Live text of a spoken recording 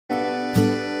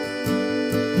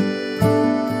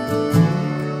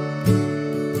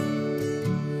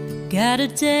Got a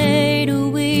date a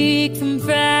week from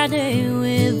Friday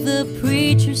with the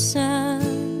preacher's son.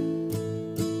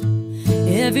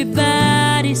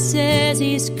 Everybody says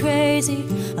he's crazy,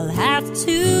 I'll have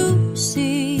to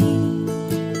see.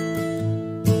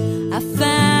 I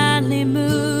finally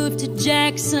moved to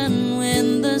Jackson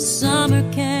when the summer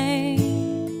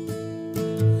came.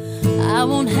 I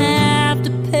won't have to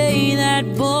pay that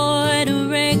boy to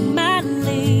rake my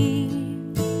leaves.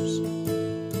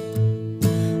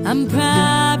 I'm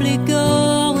probably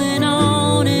going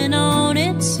on and on,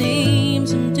 it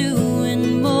seems. I'm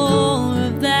doing more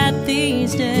of that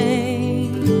these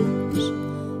days.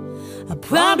 I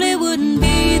probably wouldn't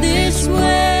be this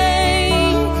way,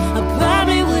 I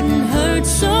probably wouldn't hurt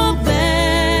so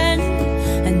bad.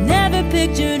 I never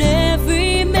pictured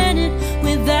every minute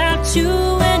without you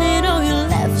in it. Oh, you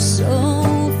left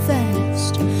so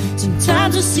fast.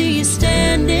 Sometimes I see you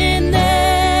standing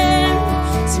there,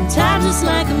 sometimes it's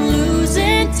like I'm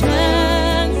losing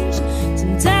touch.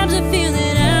 Sometimes I feel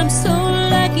that I'm so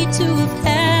lucky to have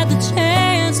had the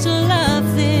chance to love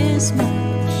this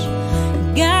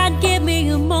much. God, give me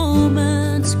a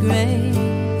moment's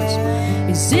grace,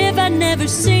 'cause if I'd never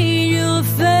seen your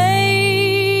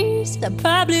face, I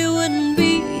probably wouldn't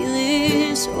be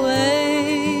this way.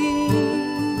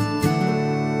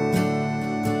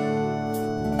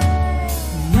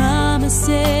 Mama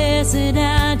says that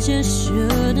I just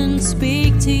shouldn't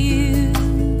speak to you.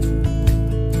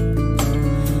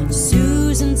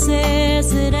 Susan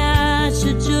says that I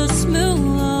should just move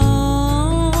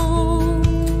on.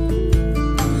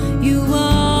 You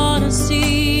ought to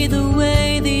see the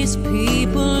way these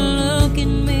people look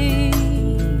at me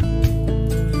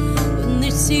when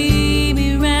they see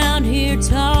me round here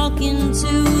talking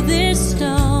to this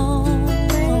stone.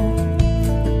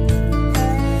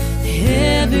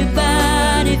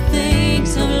 Everybody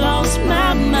thinks I've lost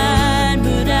my mind,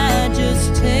 but I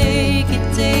just take it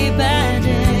day by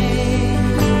day.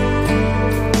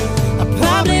 I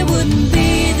probably wouldn't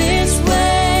be this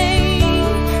way,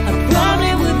 I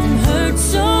probably wouldn't hurt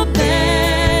so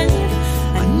bad.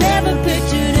 I never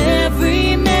pictured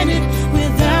every minute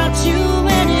without you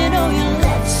in it. Oh, you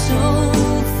left so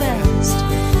fast.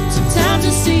 Sometimes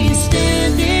I see you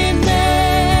standing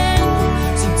there,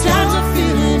 sometimes I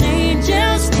feel an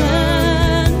angel's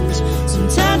touch.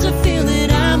 Sometimes I feel that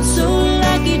I'm so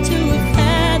lucky to have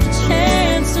had the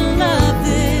chance to love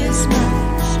this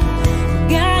much.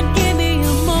 God, give me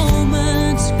a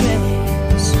moment's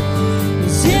grace,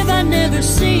 'cause if I never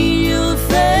seen your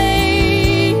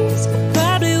face, I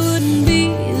probably wouldn't be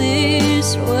this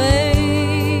way.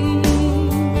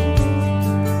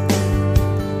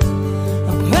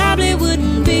 I probably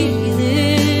wouldn't be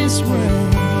this way.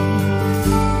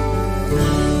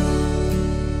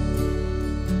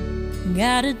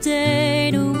 Got a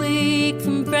date a week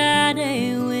from Friday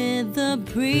with the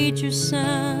preacher's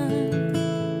son.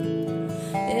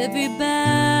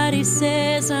 Everybody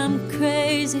says I'm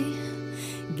crazy,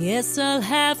 guess I'll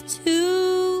have to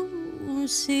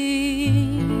see.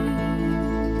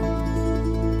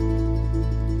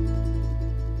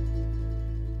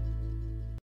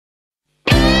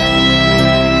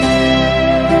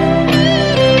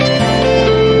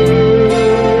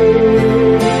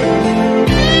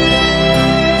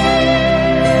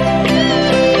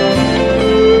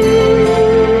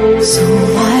 So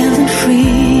wild and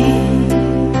free,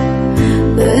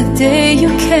 the day you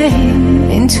came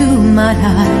into my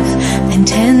life, and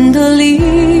tenderly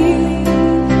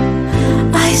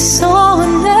I saw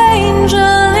an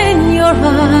angel in your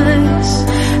eyes,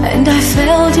 and I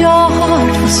felt your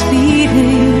heart was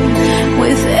beating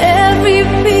with every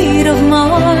beat of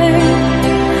mine.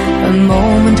 A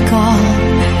moment gone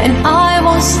and I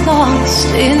was lost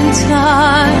in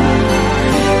time.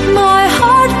 My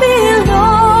heart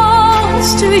belongs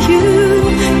to you,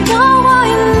 now I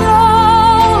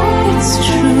know it's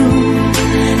true.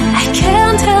 I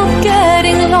can't help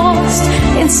getting lost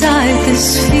inside this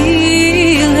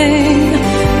feeling.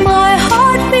 My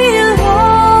heart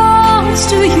belongs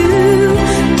to you,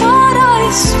 what I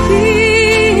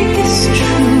speak is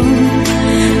true.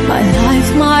 My life,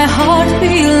 my heart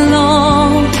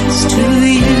belongs to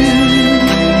you.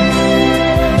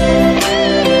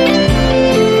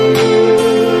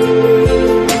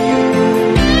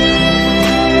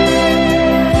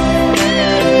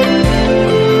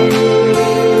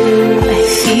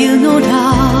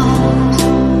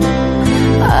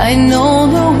 I know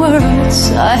the words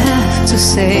I have to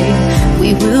say. We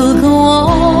will go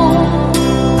on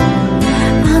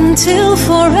until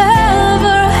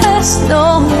forever has no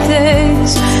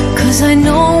days, 'cause I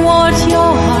know what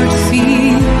your heart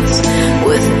feels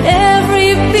with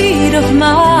every beat of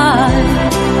mine.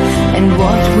 And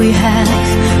what we have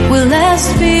will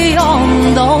last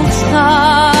beyond all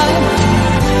time.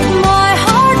 My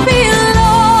heart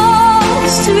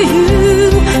belongs to you.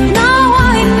 Now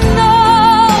I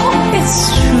know it's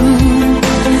true.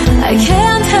 I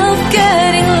can't help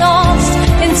getting lost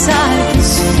inside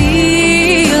this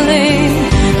feeling.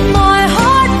 My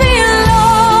heart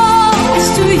belongs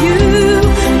to you.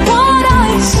 What I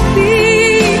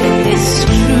speak is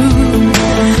true.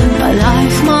 My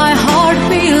life, my heart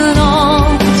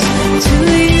belongs to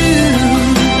you.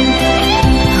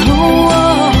 Oh,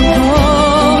 oh,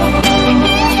 oh.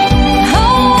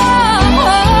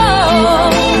 Oh, oh.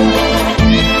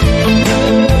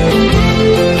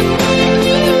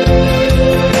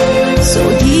 So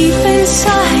deep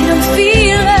inside I'm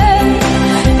feeling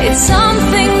it's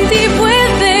something deep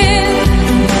within.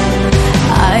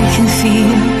 I can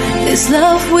feel this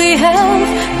love we have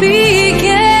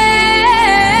began.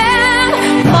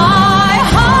 My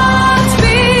heart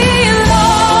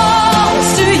belongs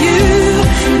to you.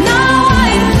 Now I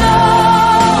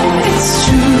know it's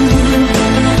true.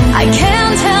 I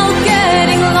can't help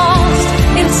getting lost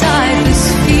inside this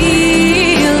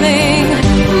feeling.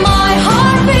 My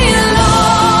heart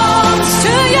belongs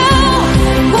to you.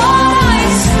 What I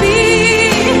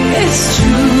speak is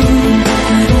true.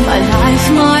 My life,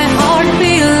 my heart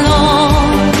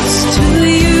belongs to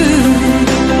you.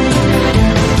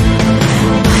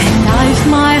 My life,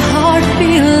 my heart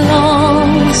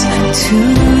belongs to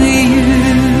you.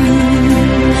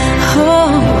 Oh,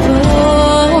 oh,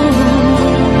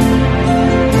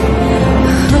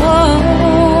 oh.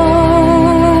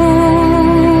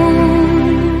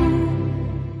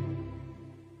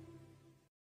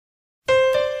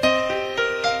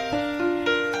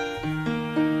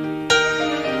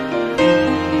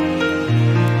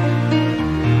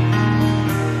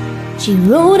 She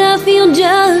wrote, I feel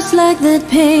just like that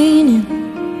painting,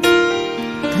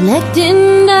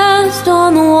 collecting dust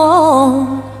on the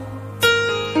wall.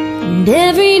 And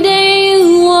every day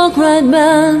you walk right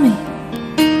by me,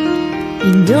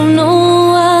 you don't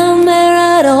know I'm there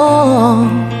at all.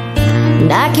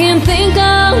 And I can't think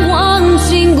of one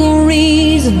single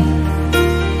reason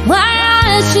why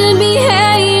I should be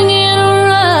hanging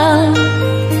around.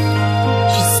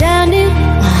 She sounded,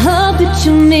 I hope that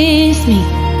you miss me.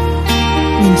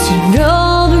 And she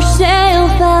drove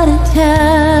herself out of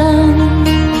town.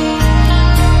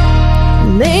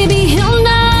 Maybe he'll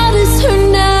notice her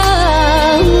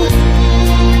now.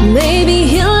 Maybe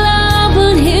he'll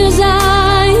open his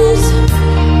eyes.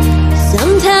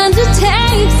 Sometimes it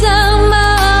takes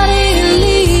somebody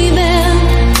leaving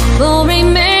for a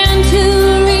man to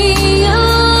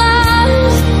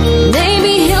realize.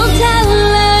 Maybe he'll tell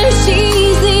her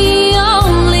she's the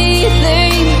only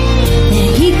thing that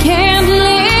he can't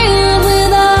live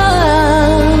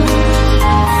without.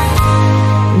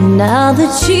 Now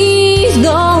that she's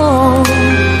gone,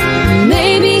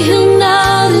 maybe he'll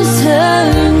notice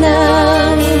her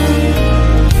now.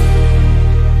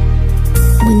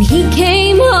 When he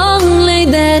came home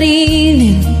late that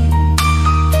evening,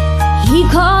 he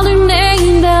called her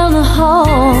name down the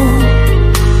hall.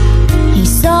 He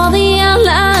saw the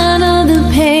outline of the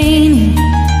painting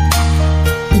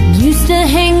that used to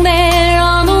hang there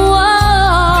on the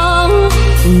wall.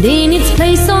 And in its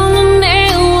place on the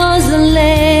nail was a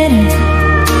letter.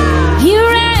 He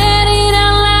read it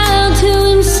out loud to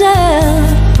himself.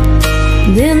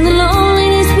 Then the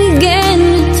loneliness began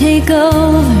to take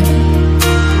over,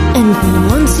 and for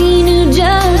once he knew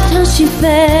just how she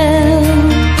felt.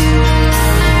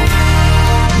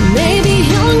 Maybe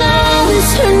he'll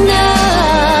notice her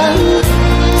now.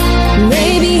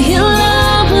 Maybe he'll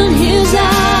open his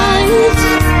eyes.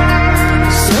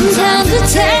 Sometimes it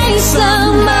takes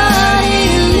somebody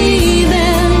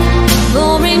leaving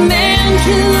for a man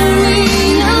to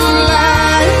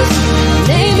realize.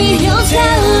 Maybe he'll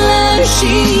tell her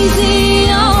she's the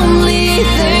only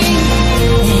thing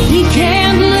that he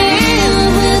can't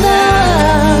live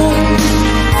without.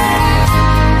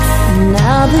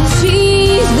 Now that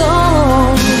she's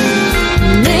gone,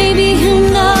 maybe he'll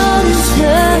notice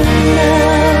her now.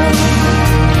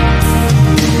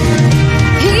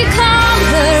 He called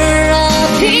her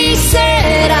up, he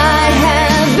said, I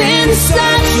have been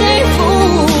such a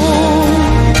fool.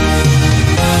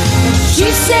 She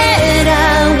said, I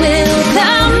will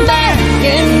come back,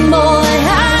 and boy,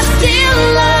 I still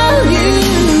love you.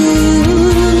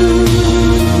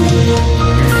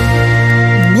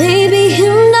 Maybe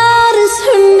he'll notice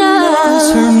her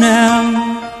now.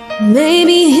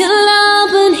 Maybe he'll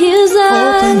open his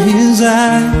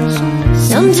eyes.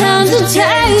 Sometimes it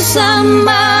takes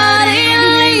somebody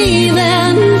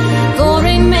leaving for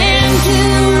a man to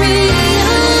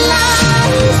realize.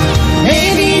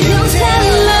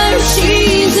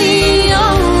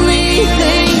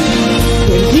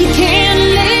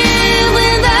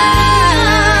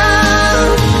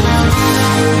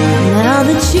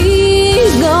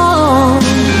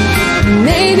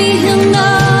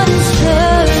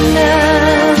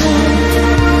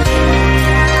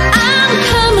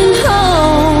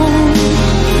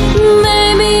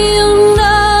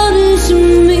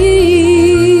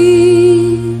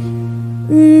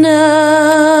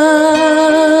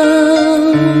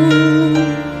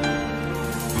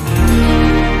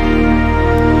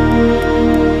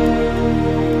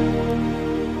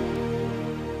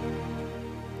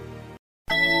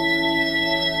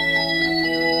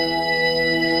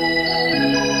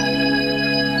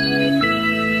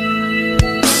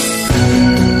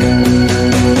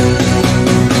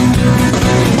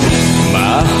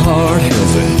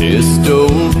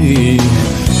 history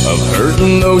of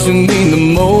hurting those who mean the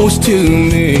most to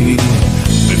me.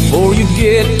 Before you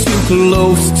get too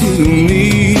close to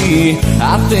me,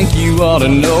 I think you ought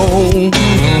to know.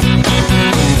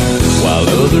 While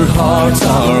other hearts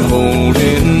are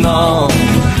holding on,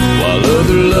 while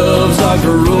other loves are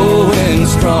growing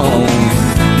strong,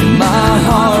 my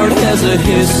heart has a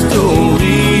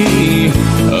history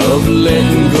of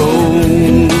letting go.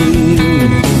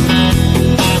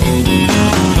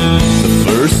 The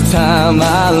first time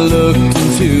I looked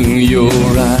into your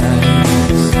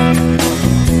eyes,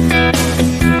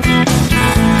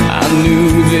 I knew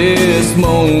this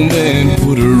moment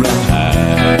would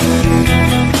arise.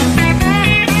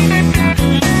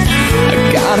 I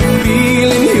got a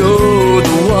feeling you're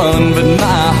the one, but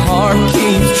my heart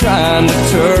keeps trying to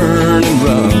turn and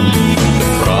run.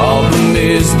 The problem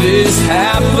is this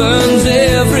happens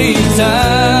every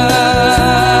time.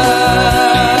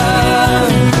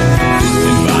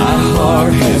 And my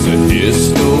heart has a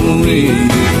history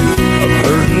of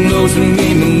hurting those who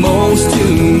mean the most to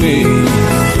me.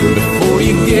 Before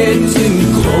you get too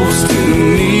close to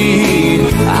me,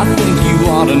 I think you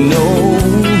ought to know.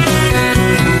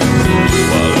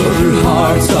 While other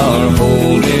hearts are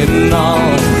holding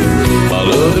on, while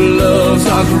other loves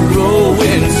are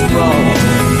growing strong,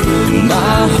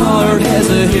 my heart has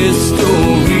a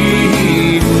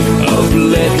history of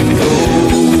letting go.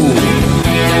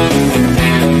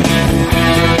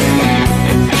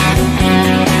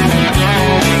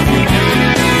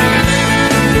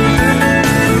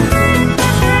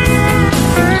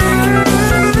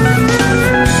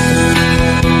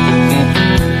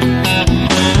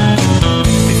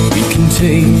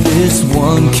 Take this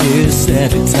one kiss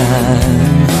at a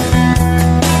time.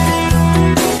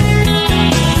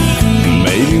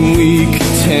 Maybe we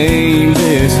could tame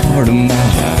this heart of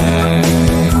mine.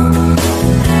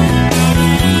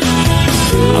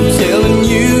 I'm telling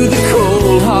you the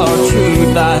cold hard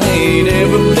truth, I ain't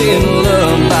ever been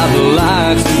loved by the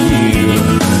likes of you,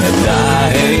 and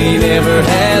I ain't ever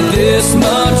had this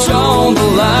much on the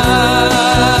line.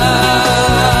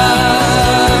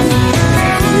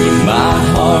 My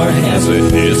heart has a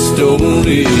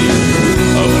history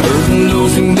of hurting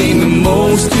those who mean the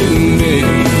most to me.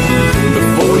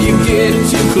 Before you get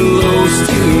too close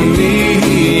to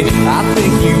me, I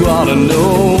think you ought to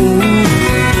know.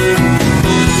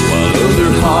 While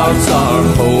other hearts are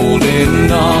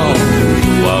holding on,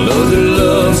 while other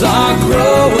loves are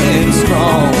growing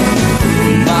strong,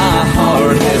 my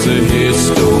heart has a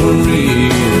history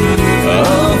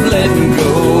of letting go.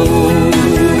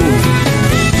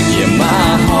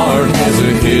 My heart has a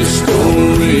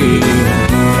history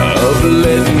of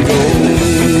letting go.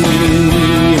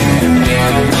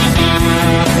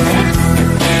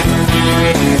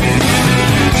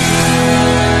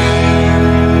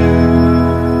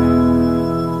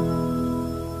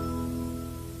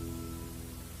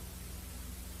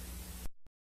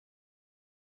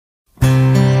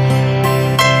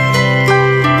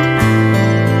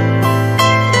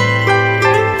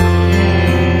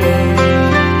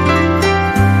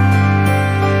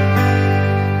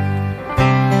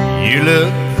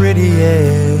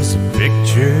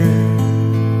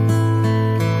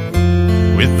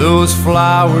 Those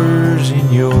flowers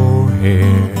in your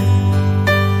hair.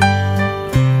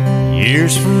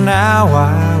 Years from now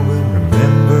I will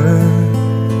remember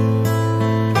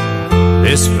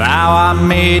this vow I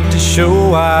made to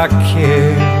show I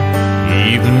care.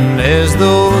 Even as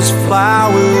those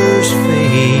flowers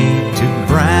fade to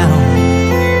brown,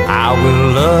 I will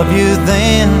love you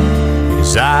then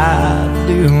as I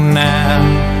do now.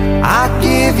 I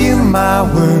give you my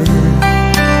word,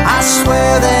 I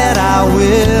swear that I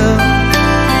will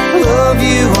love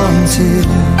you until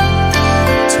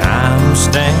time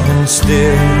stands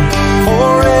still.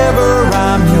 Forever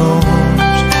I'm yours,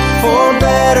 for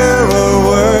better or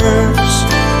worse.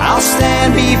 I'll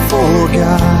stand before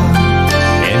God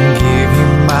and give you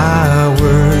my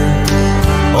word.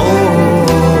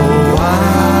 Oh, I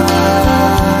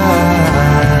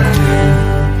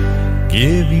do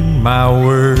give you my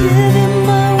word.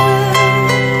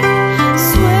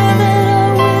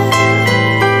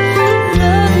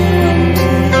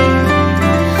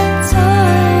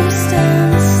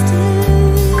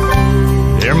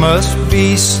 Must be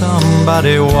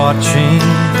somebody watching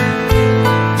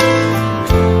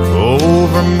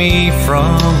over me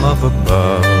from up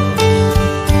above,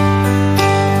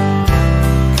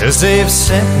 'cause they've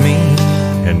sent me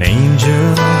an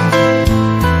angel,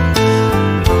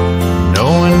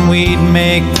 knowing we'd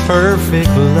make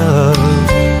perfect love.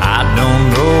 I don't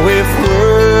know if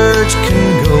words can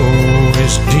go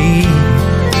as deep,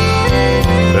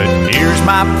 but here's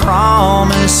my promise.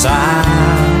 promise I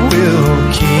will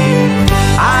keep.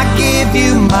 I give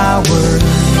you my word,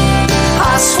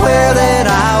 I swear that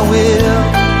I will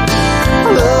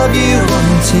love you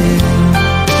until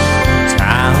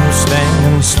time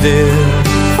stands still.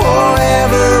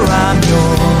 Forever I'm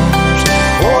yours,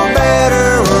 for better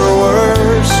or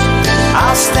worse.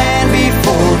 I'll stand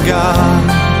before God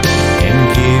and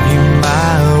give you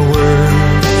my word.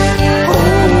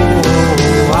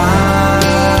 Oh, I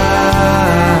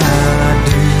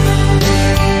do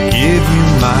give you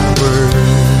my word.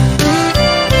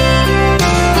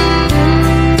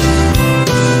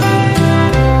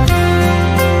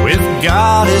 With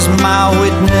God as my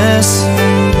witness,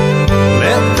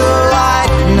 let the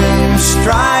lightning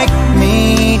strike me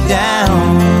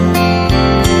down.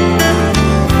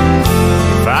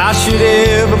 If I should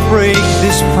ever break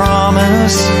this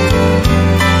promise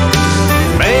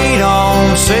made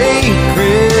on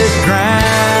sacred ground,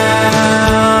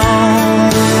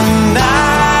 I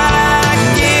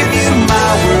give you my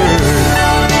word,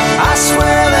 I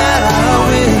swear that I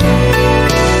will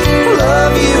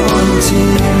love you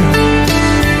until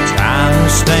time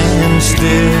stands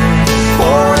still.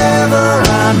 Forever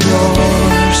I'm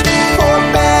yours, for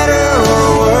better or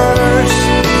worse.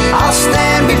 I'll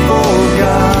stand before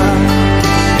God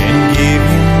and give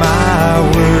you my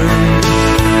word.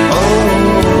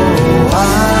 Oh, I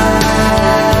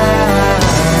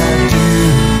do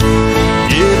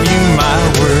give you my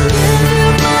word.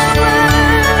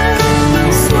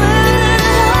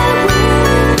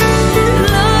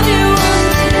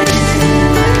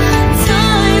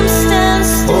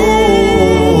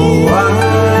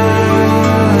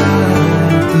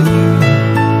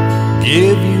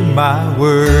 My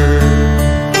word.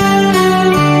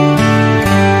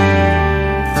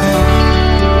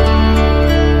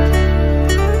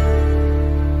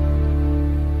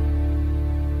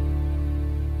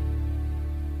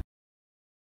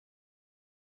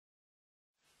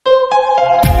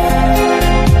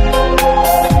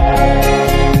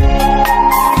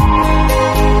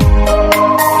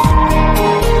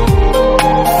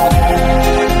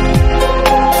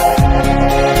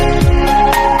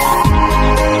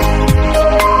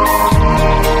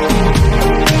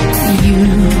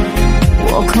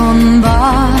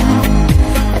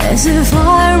 As if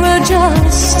I were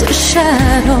just a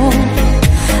shadow,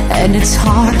 and it's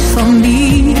hard for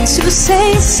me to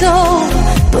say so,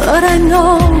 but I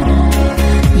know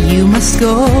you must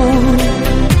go.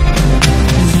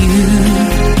 You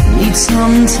need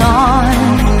some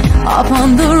time up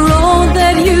on the road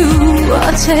that you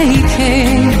are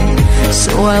taking,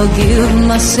 so I'll give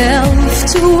myself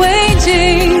to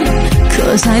waiting,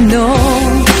 'cause I know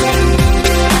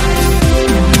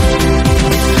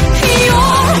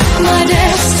my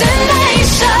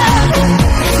destination.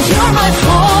 You're my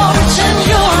fortune,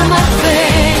 you're my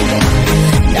fate.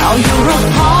 Now you're a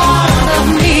part of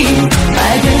me,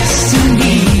 my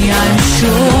destiny, I'm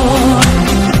sure.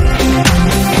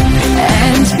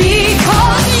 And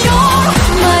because you're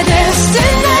my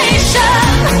destination,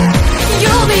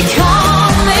 you'll be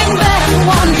coming back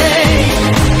one day.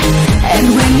 And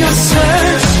when your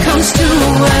search comes to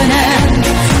an end,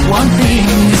 one thing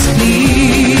is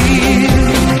clear,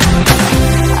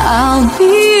 I'll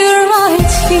be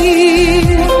right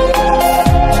here.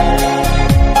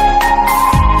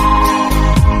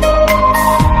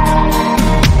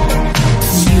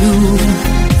 You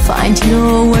find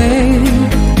your way,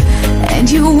 and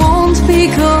you won't be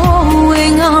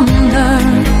going under.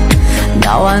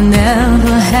 Now I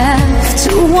never have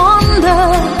to wonder,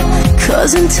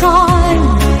 'cause in time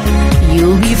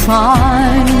you'll be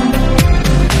fine.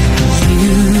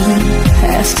 You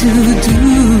have to do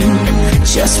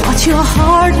just what your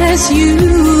heart has you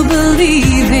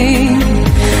believing,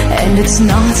 and it's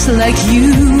not like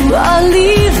you are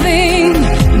leaving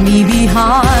me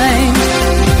behind.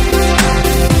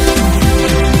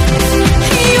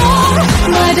 You're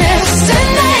my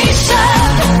destination,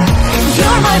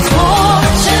 you're my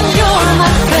fortune, you're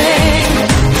my fate.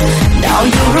 Now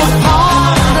you're a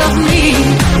part of me,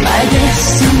 my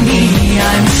destiny,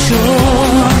 I'm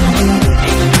sure.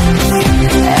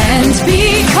 And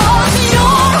because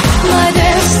you're my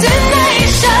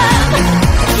destination,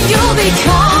 you'll be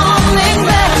coming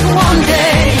back one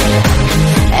day.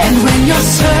 And when your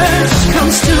search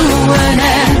comes to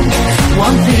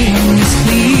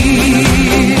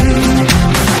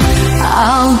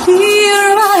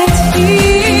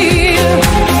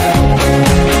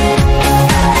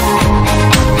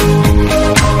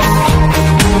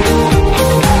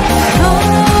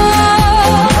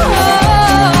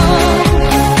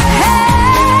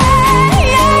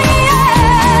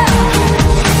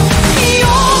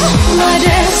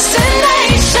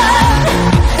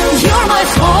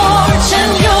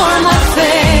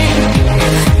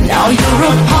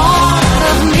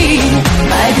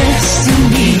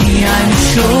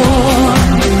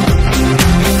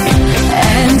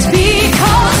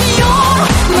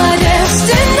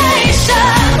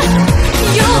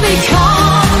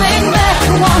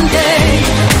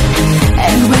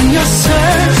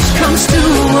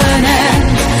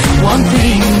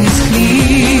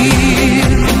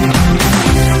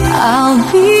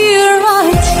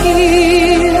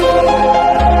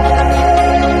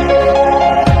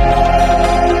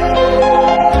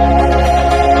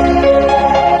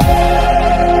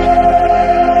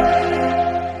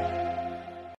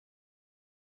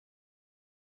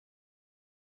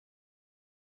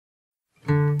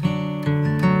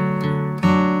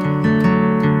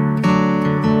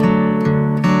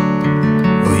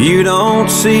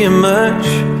see him much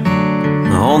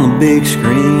on the big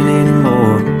screen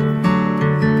anymore.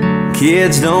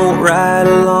 Kids don't ride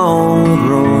along with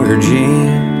Roy or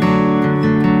Gene,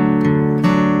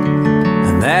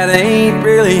 and that ain't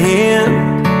really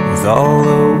him with all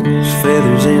those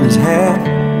feathers in his hat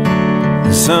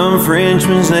and some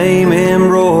Frenchman's name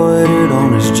embroidered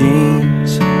on his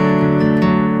jeans.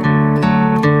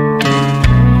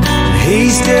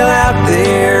 He's still out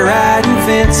there riding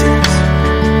fences,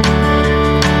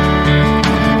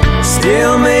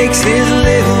 still makes his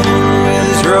living with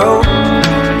his rope.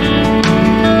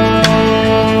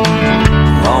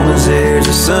 As long as there's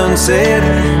a sunset,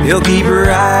 he'll keep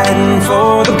riding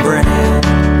for the brand.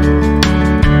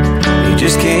 You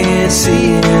just can't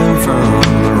see him from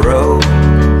the road.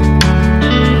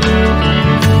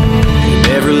 He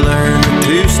never learned a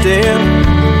two-step,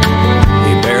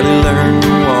 he barely learned to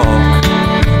walk,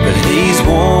 but he's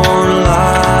worn a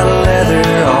lot of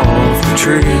leather off the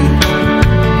tree.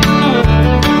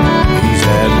 He's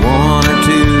had one or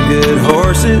two good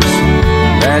horses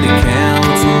that he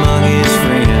counts among his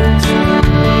friends.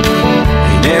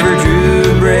 He never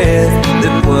drew a breath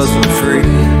that wasn't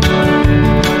free.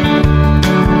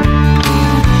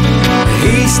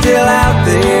 He's still out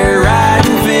there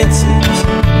riding fences,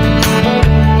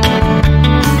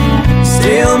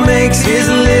 still makes his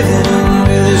living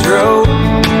with his rope.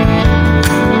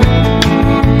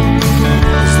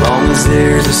 As long as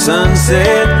there's a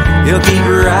sunset, he'll keep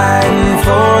riding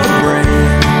for the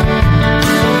brand.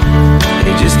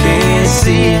 He just can't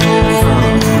see him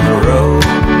from the road.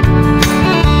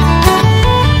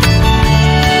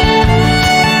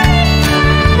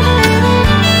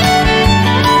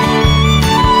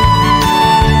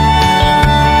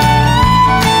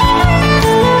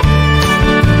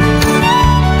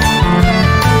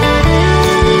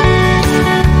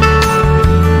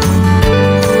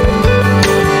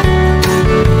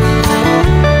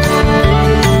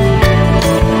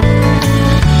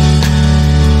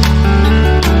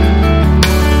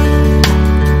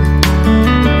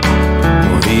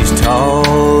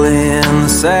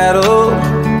 Saddle,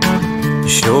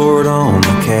 short on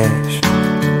the cash,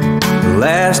 the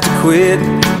last to quit,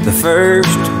 the first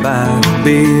to buy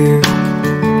beer.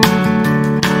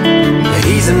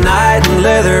 He's a knight in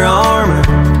leather armor,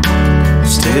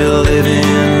 still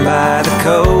living by the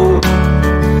code.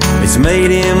 It's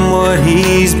made him what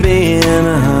he's been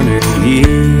 100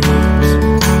 years.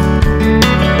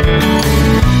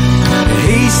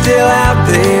 He's still out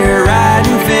there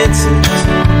riding fences,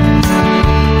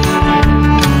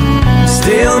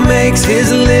 still makes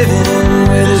his living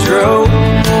with his rope.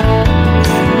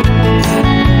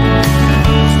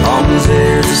 As long as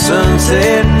there's a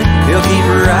sunset, he'll keep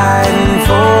riding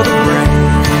for the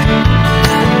brand.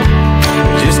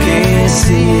 Just can't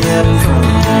see it from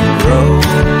the road.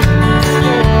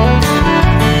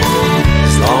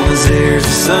 As long as there's a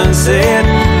sunset,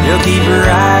 he'll keep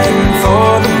riding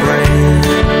for the brand.